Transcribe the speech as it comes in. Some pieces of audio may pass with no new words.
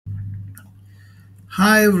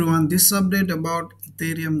Hi everyone, this update about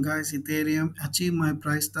Ethereum guys. Ethereum achieve my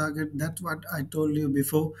price target. That's what I told you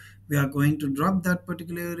before. We are going to drop that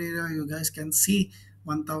particular area. You guys can see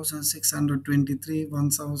 1623,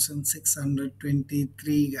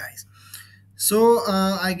 1623 guys. So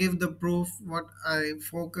I give the proof what I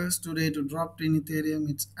focus today to drop in Ethereum.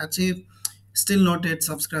 It's achieved. Still not yet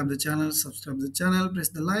subscribe the channel. Subscribe the channel. Press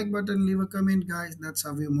the like button. Leave a comment, guys. That's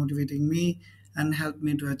how you're motivating me and help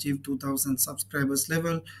me to achieve 2000 subscribers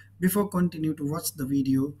level. Before continue to watch the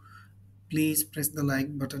video, please press the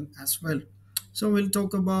like button as well. So we'll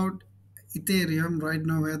talk about Ethereum right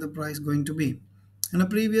now, where the price going to be. And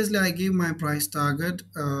previously I gave my price target,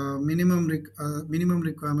 minimum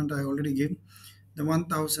requirement I already gave the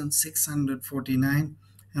 1649,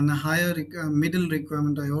 and a higher middle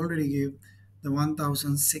requirement I already gave the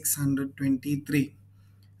 1623.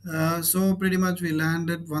 So pretty much we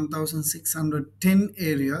landed 1610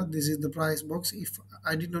 area. This is the price box. If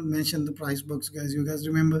I did not mention the price box, guys, you guys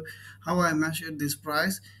remember how I measured this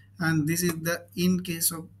price, and this is the in case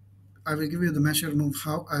of I will give you the measurement of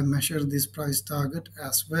how I measure this price target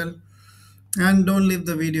as well. And don't leave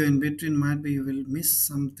the video in between, might be you will miss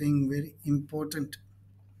something very important.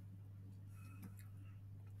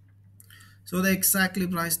 So the exactly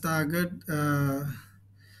price target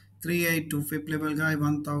 382 fifth level guy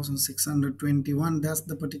 1621. That's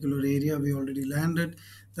the particular area we already landed.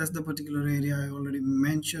 That's the particular area I already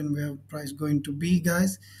mentioned where price going to be,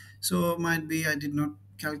 guys. So might be I did not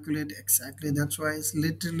calculate exactly. That's why it's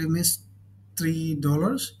literally missed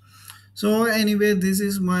 $3. So anyway, this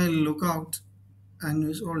is my lookout and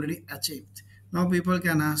is already achieved. Now people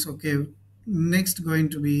can ask, okay, next going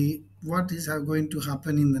to be what is going to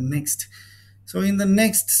happen in the next. So in the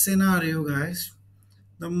next scenario, guys,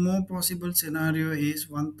 the more possible scenario is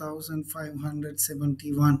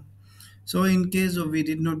 1571. So in case of we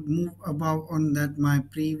did not move above on that my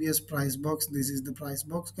previous price box, this is the price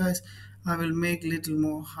box, guys. I will make little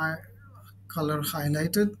more high color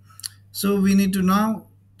highlighted. So we need to now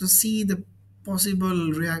to see the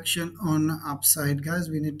possible reaction on upside, guys.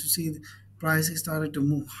 We need to see the price is started to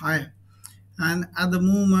move higher. And at the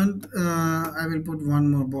moment, I will put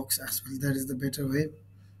one more box as well. That is the better way.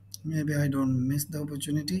 Maybe I don't miss the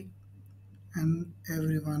opportunity, and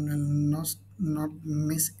everyone will not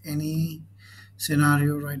miss any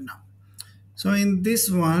scenario right now. So in this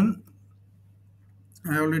one,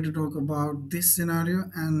 I already talked about this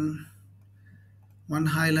scenario and one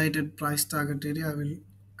highlighted price target area.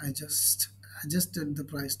 I just adjusted the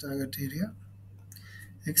price target area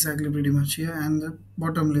exactly pretty much here, and the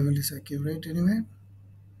bottom level is accurate anyway.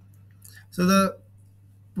 So the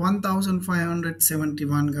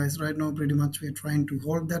 1571 guys, right now pretty much we're trying to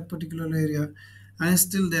hold that particular area, and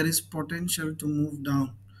still there is potential to move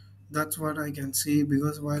down. That's what I can see,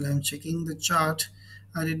 because while I'm checking the chart,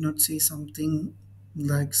 I did not see something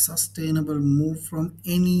like sustainable move from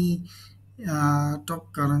any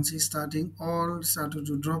top currency. Starting all started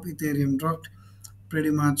to drop. Ethereum dropped pretty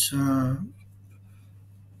much,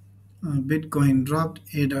 Bitcoin dropped,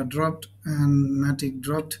 ADA dropped, and Matic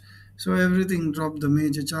dropped. So everything dropped. The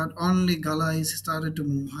major chart only Gala is started to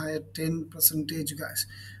move higher 10 percentage, guys,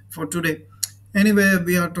 for today. Anyway,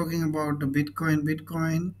 we are talking about the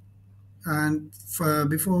Bitcoin. And for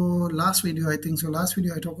before last video, I think so, last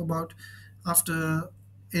video I talked about after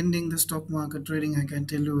ending the stock market trading, I can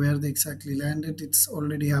tell you where they exactly landed. It's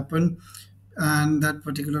already happened, and that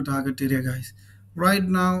particular target area, guys. Right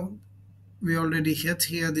now we already hit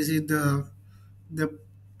here. This is the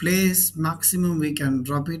place maximum we can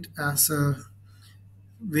drop it as a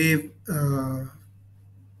wave.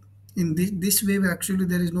 In this wave, actually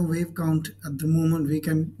there is no wave count at the moment.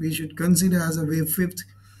 We should consider as a wave fifth.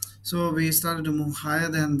 So we started to move higher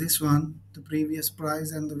than this one, the previous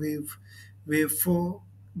price, and the wave four.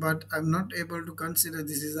 But I'm not able to consider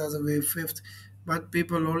this is as a wave fifth. But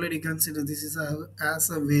people already consider this is as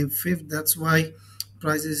a wave fifth. That's why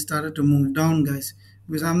prices started to move down, guys.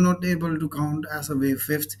 Because I'm not able to count as a wave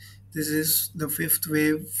fifth. This is the fifth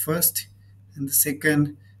wave first, and the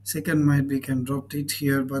second might be can drop it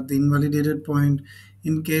here. But the invalidated point,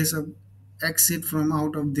 in case of exit from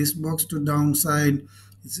out of this box to downside,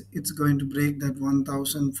 it's going to break that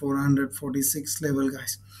 1446 level,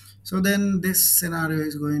 guys. So then this scenario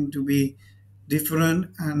is going to be different,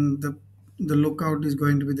 and the lookout is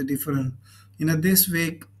going to be the different. This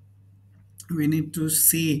week we need to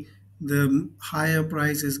see the higher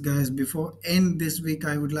prices, guys. Before end this week,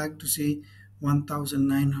 I would like to see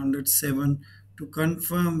 1907 to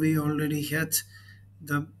confirm we already hit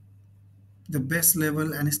the best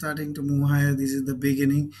level and starting to move higher. This is the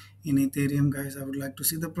beginning in Ethereum, guys. I would like to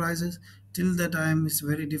see the prices till the time it's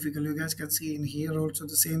very difficult. You guys can see in here also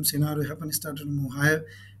the same scenario happened, started to move higher.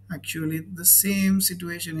 Actually the same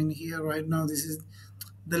situation in here right now. This is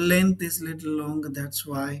the length is little longer, that's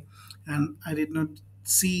why. And I did not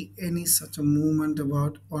see any such a movement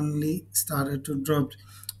about, only started to drop,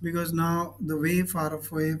 because now the way far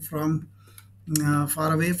away from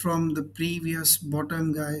the previous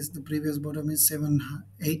bottom, guys. The previous bottom is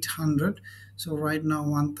 800. So right now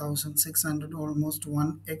 1600, almost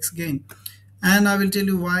 1x gain. And I will tell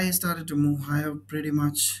you why I started to move higher pretty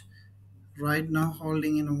much right now,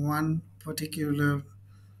 holding in one particular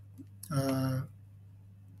uh,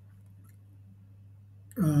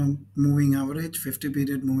 moving average. 50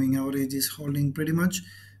 period moving average is holding pretty much.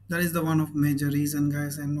 That is the one of major reason,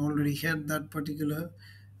 guys, and already had that particular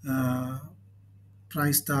uh,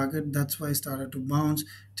 price target. That's why I started to bounce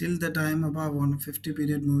till the time above 150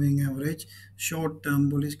 period moving average. Short term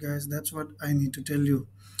bullish, guys. That's what I need to tell you.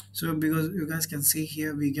 So because you guys can see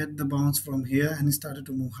here, we get the bounce from here and it started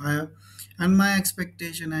to move higher. And my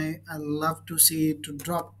expectation, I love to see it to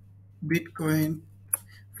drop Bitcoin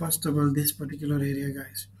first of all this particular area,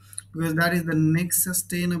 guys, because that is the next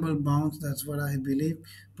sustainable bounce. That's what I believe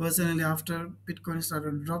personally. After Bitcoin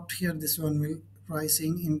started dropped here, this one will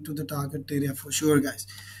rising into the target area for sure, guys.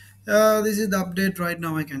 This is the update right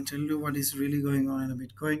now. I can tell you what is really going on in a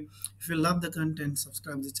Bitcoin. If you love the content,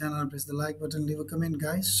 subscribe the channel, press the like button, leave a comment,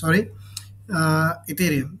 guys. Sorry,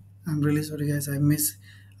 Ethereum. I'm really sorry, guys. I miss.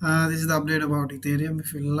 This is the update about Ethereum.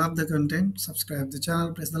 If you love the content, subscribe the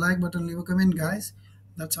channel, press the like button, leave a comment, guys.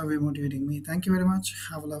 That's how you're motivating me. Thank you very much.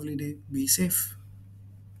 Have a lovely day. Be safe.